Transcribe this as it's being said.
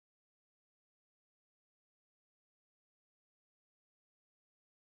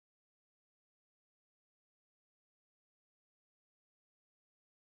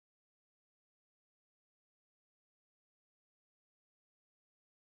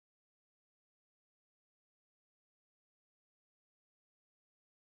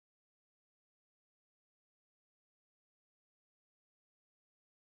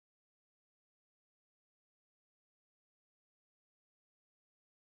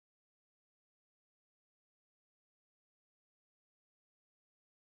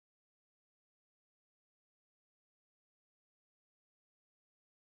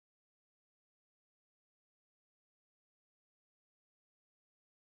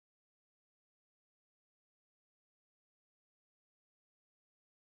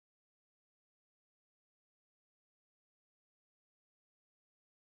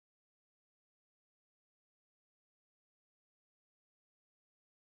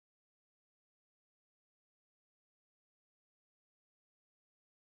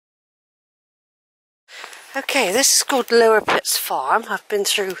Okay, this is called Lower Pitts Farm. I've been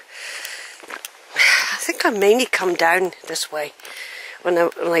through, I think I mainly come down this way when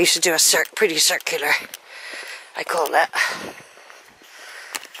I used to do a pretty circular, I call it.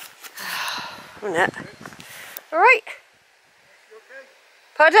 Isn't it? Alright. You okay?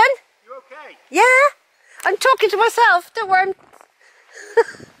 Pardon? You okay? Yeah, I'm talking to myself, don't worry.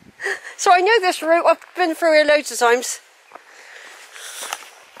 So I know this route, I've been through here loads of times.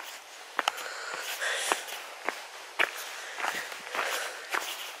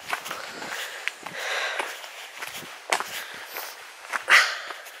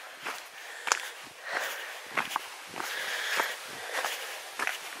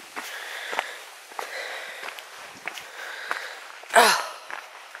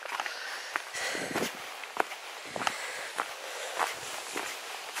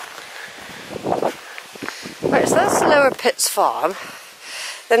 Right, so that's the Lower Pitts Farm.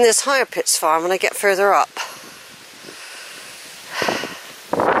 Then there's Higher Pitts Farm when I get further up.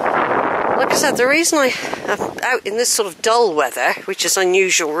 Like I said, the reason I'm out in this sort of dull weather, which is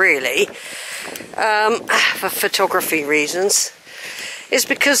unusual really, for photography reasons, is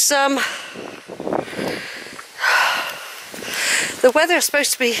because the weather is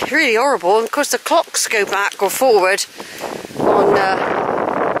supposed to be really horrible, and of course the clocks go back or forward on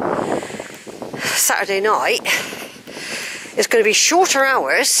Saturday night. It's going to be shorter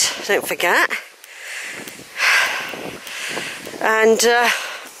hours, don't forget, and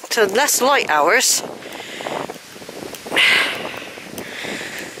to less light hours.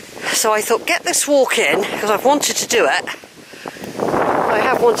 So I thought, get this walk in, because I've wanted to do it. I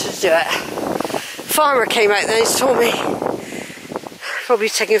have wanted to do it. Farmer came out then, he's told me, probably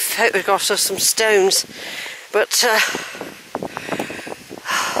taking photographs of some stones, but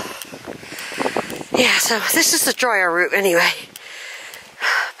yeah, so this is the drier route anyway,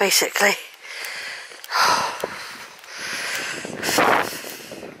 basically.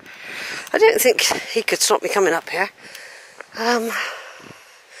 I don't think he could stop me coming up here. I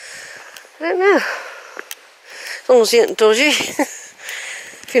don't know. As long as he ain't dodgy,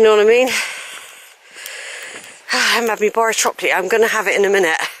 if you know what I mean. I haven't had my bar of chocolate. I'm going to have it in a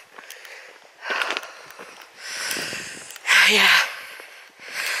minute. Yeah.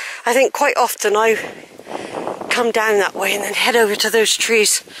 I think quite often I come down that way and then head over to those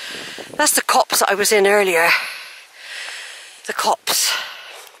trees. That's the copse that I was in earlier. The copse.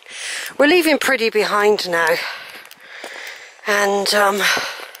 We're leaving Pretty behind now. And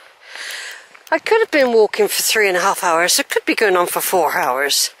I could have been walking for 3.5 hours. It could be going on for 4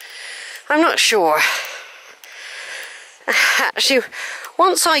 hours. I'm not sure. Actually,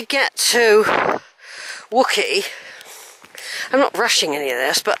 once I get to Wookey, I'm not rushing any of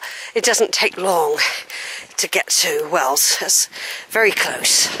this, but it doesn't take long to get to Wells. It's very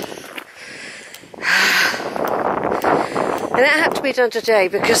close. And it had to be done today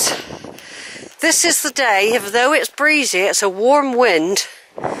because this is the day, though it's breezy, it's a warm wind.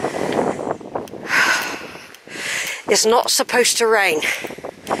 It's not supposed to rain.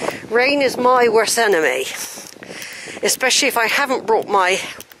 Rain is my worst enemy. Especially if I haven't brought my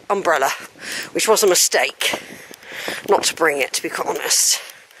umbrella, which was a mistake not to bring it, to be quite honest.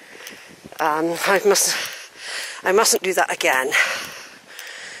 I mustn't do that again.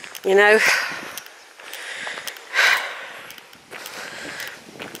 You know.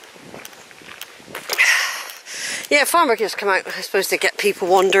 Yeah, farmer just come out, I suppose, to get people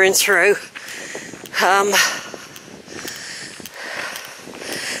wandering through.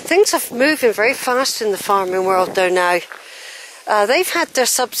 Things are moving very fast in the farming world though now. They've had their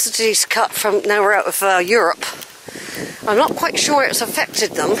subsidies cut from, now we're out of Europe. I'm not quite sure it's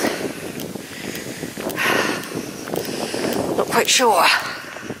affected them. Not quite sure.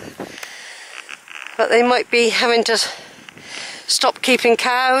 But they might be having to stop keeping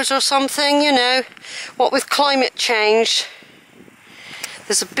cows or something, you know. What with climate change.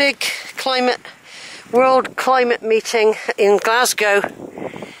 There's a big world climate meeting in Glasgow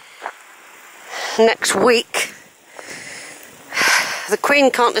next week. The Queen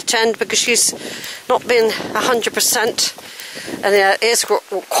can't attend because she's not been 100%, and it is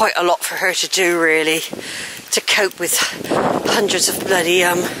quite a lot for her to do really, to cope with hundreds of bloody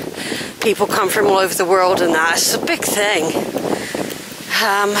people come from all over the world and that. It's a big thing.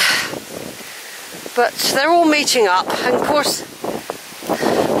 But they're all meeting up, and of course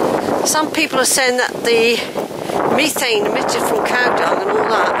some people are saying that the methane emitted from cow dung and all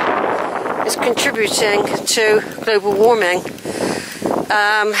that is contributing to global warming.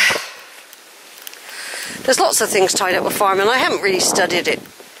 There's lots of things tied up with farming. I haven't really studied it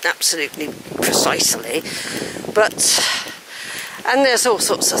absolutely precisely, but And there's all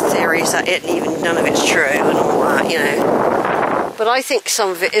sorts of theories that even none of it's true and all that, you know. But I think some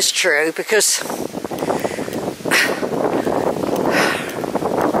of it is true because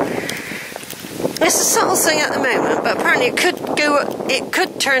it's a subtle thing at the moment, but apparently it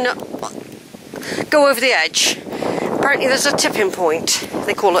could turn up, go over the edge. Apparently there's a tipping point,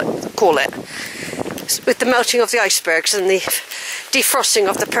 they call it, with the melting of the icebergs and the defrosting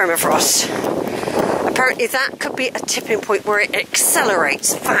of the permafrost. Apparently that could be a tipping point where it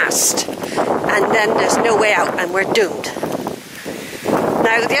accelerates fast and then there's no way out and we're doomed.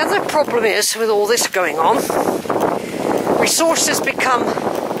 Now the other problem is, with all this going on, resources become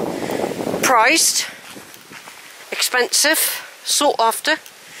prized, expensive, sought after.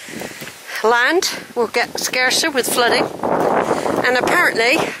 Land will get scarcer with flooding, and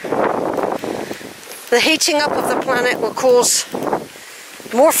apparently the heating up of the planet will cause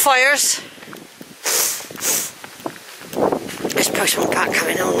more fires. There's Postman Pat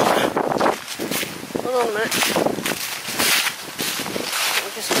coming on. Hold on a minute. Let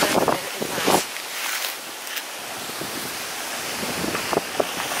me just get it in place.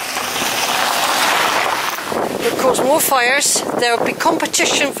 It will cause more fires. There will be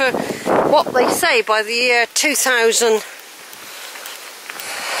competition for what they say by the year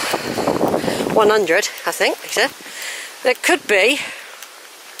 2100, I think they said. There could be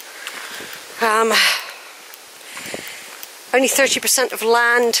only 30% of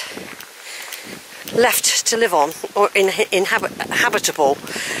land left to live on, or habitable.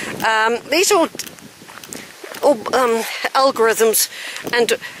 These are all algorithms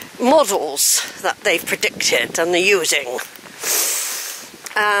and models that they've predicted and they're using.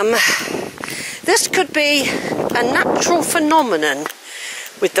 This could be a natural phenomenon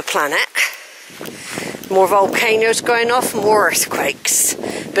with the planet. More volcanoes going off, more earthquakes,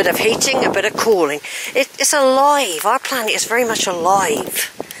 a bit of heating, a bit of cooling. It's alive. Our planet is very much alive.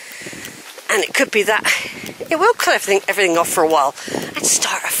 And it could be that it will cut everything off for a while and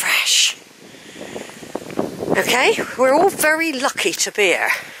start afresh. Okay? We're all very lucky to be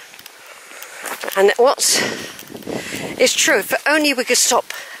here. And it's true, if only we could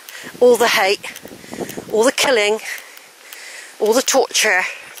stop all the hate, all the killing, all the torture.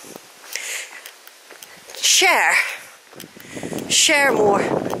 Share more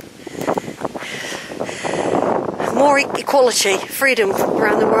equality, freedom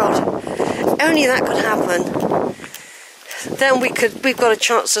around the world. If only that could happen, then we've got a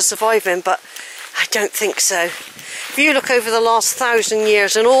chance of surviving, but I don't think so. If you look over the last 1,000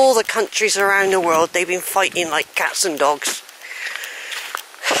 years in all the countries around the world, they've been fighting like cats and dogs.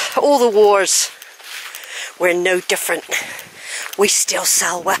 All the wars, we're no different. We still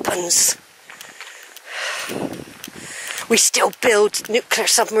sell weapons. We still build nuclear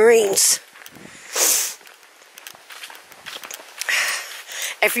submarines.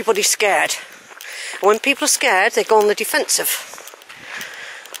 Everybody's scared. And when people are scared, they go on the defensive.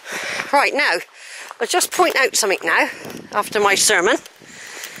 Right, now, I'll just point out something now, after my sermon.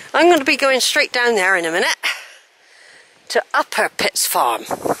 I'm going to be going straight down there in a minute to Upper Pitts Farm.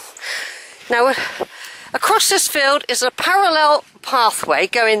 Now, across this field is a parallel pathway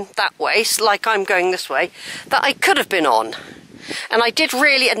going that way, like I'm going this way, that I could have been on. And I did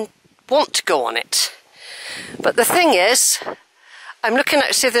really want to go on it. But the thing is, I'm looking at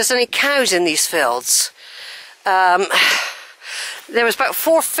to see if there's any cows in these fields. There was about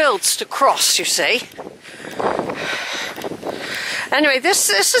 4 fields to cross, you see. Anyway, this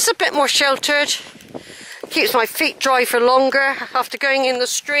is a bit more sheltered. Keeps my feet dry for longer after going in the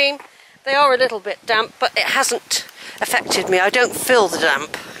stream. They are a little bit damp, but it hasn't affected me. I don't feel the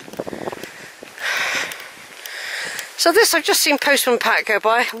damp. So this, I've just seen Postman Pat go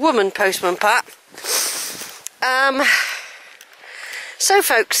by. Woman Postman Pat. So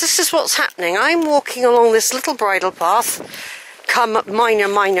folks, this is what's happening. I'm walking along this little bridle path, come up minor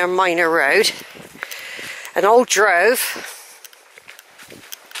road, an old drove,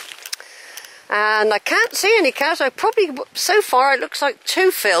 and I can't see any cows. So far it looks like 2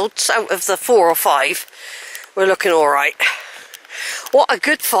 fields out of the 4 or 5 we're looking alright. What a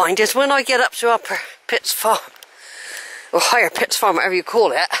good find is when I get up to Upper Pitts Farm, or Higher Pitts Farm, whatever you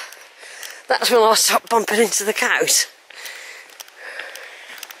call it, that's when I'll start bumping into the cows.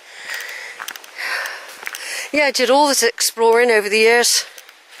 Yeah, I did all this exploring over the years.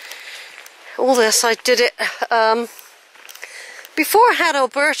 All this, I did it before I had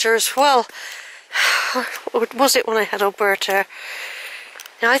Alberta as well. Or was it when I had Alberta?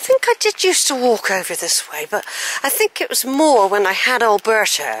 Now, I think I did used to walk over this way, but I think it was more when I had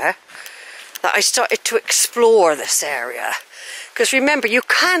Alberta that I started to explore this area. Because remember, you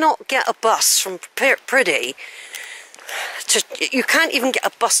cannot get a bus from Priddy You can't even get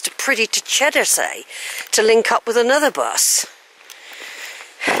a bus to Pretty to Cheddar, say, to link up with another bus.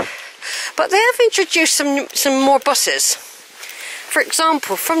 But they have introduced some more buses. For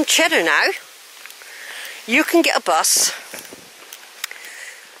example, from Cheddar now, you can get a bus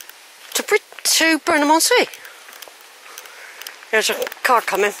to Burnham-on-Sea. There's a car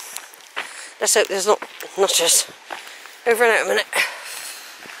coming. Let's hope there's not notches. Over and out a minute.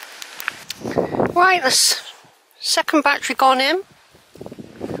 Right, this second battery gone in,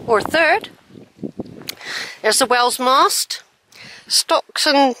 or third. There's the Wells mast, Stocks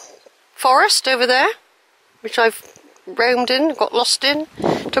and Forest over there, which I've roamed in, got lost in,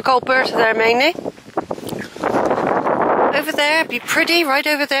 took Alberta there mainly. Over there, be Pretty, right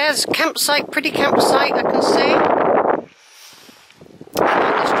over there, there's a campsite, pretty campsite I can see.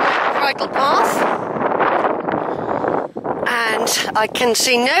 And this bridle path. And I can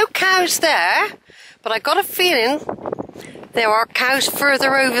see no cows there, but I got a feeling there are cows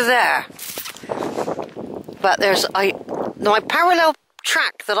further over there. But there's my parallel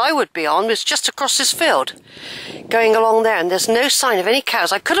track that I would be on was just across this field, going along there, and there's no sign of any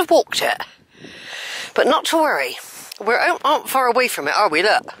cows. I could have walked it, but not to worry. We aren't far away from it, are we?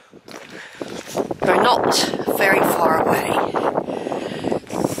 Look, we're not very far away.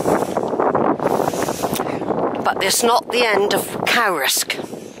 But it's not the end of cow risk.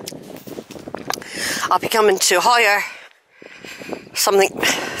 I'll be coming to higher something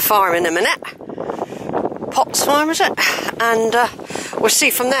farm in a minute. Potts Farm, is it? And we'll see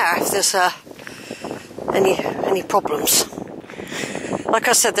from there if there's any problems. Like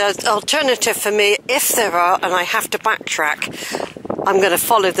I said, the alternative for me, if there are, and I have to backtrack, I'm going to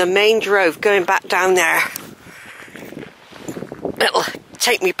follow the main drove going back down there. It'll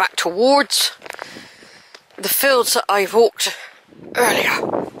take me back towards the fields that I walked earlier.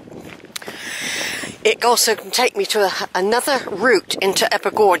 It also can take me to another route into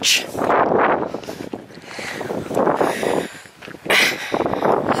Eber Gorge.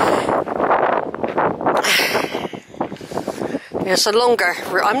 It's a longer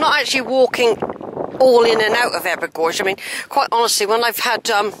route. I'm not actually walking all in and out of Eber Gorge. I mean, quite honestly, when I've had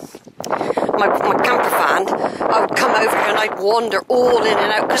my camper van, I would come over here and I'd wander all in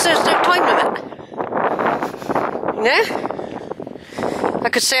and out because there's no time limit. You know? I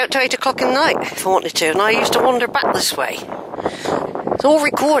could stay out till 8 o'clock at night if I wanted to, and I used to wander back this way. It's all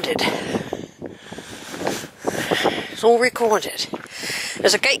recorded. It's all recorded.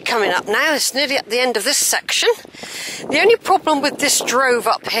 There's a gate coming up now. It's nearly at the end of this section. The only problem with this drove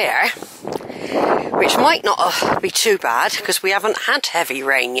up here, which might not be too bad because we haven't had heavy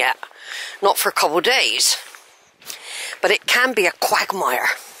rain yet, not for a couple of days, but it can be a quagmire.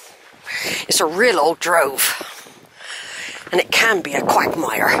 It's a real old drove, and it can be a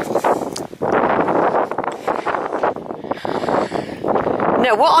quagmire.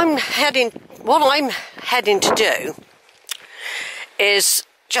 Now, what I'm heading to do is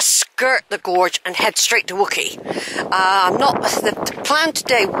just skirt the gorge and head straight to Wookey. The plan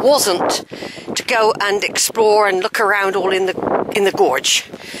today wasn't to go and explore and look around all in the gorge.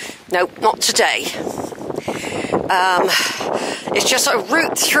 No, not today. It's just a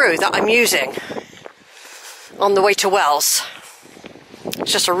route through that I'm using on the way to Wells.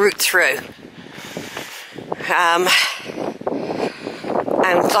 It's just a route through.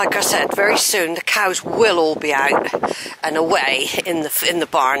 And like I said, very soon the cows will all be out and away in the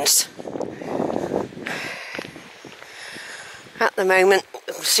barns. At the moment, you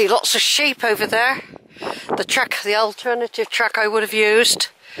can see lots of sheep over there. The alternative track I would have used.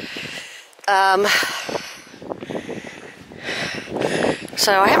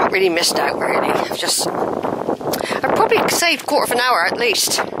 So I haven't really missed out, really. I've probably saved a quarter of an hour at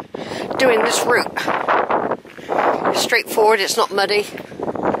least doing this route. It's straightforward, it's not muddy.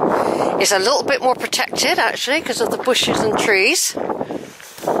 It's a little bit more protected actually because of the bushes and trees.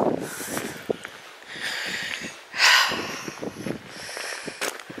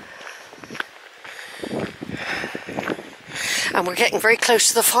 And we're getting very close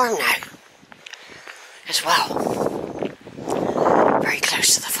to the farm now as well. Very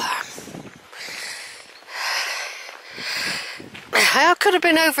close to the farm. I could have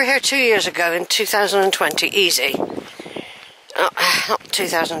been over here 2 years ago in 2020, easy. Not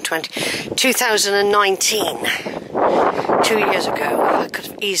 2020, 2019. 2 years ago, I could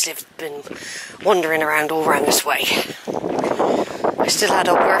have easily been wandering around all around this way. I still had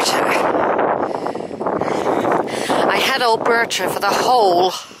Alberta. I had Alberta for the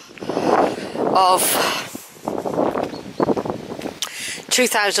whole of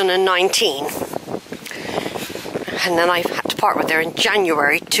 2019. And then I had to part with her in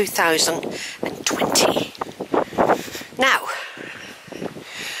January 2020. Now,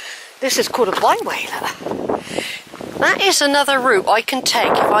 this is called a bywhaler. That is another route I can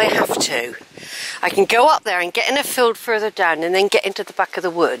take if I have to. I can go up there and get in a field further down and then get into the back of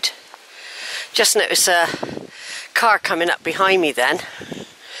the wood. Just noticed a car coming up behind me then.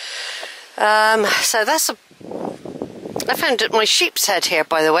 So that's I found my sheep's head here,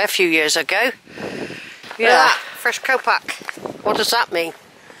 by the way, a few years ago. Yeah, fresh copac. What does that mean?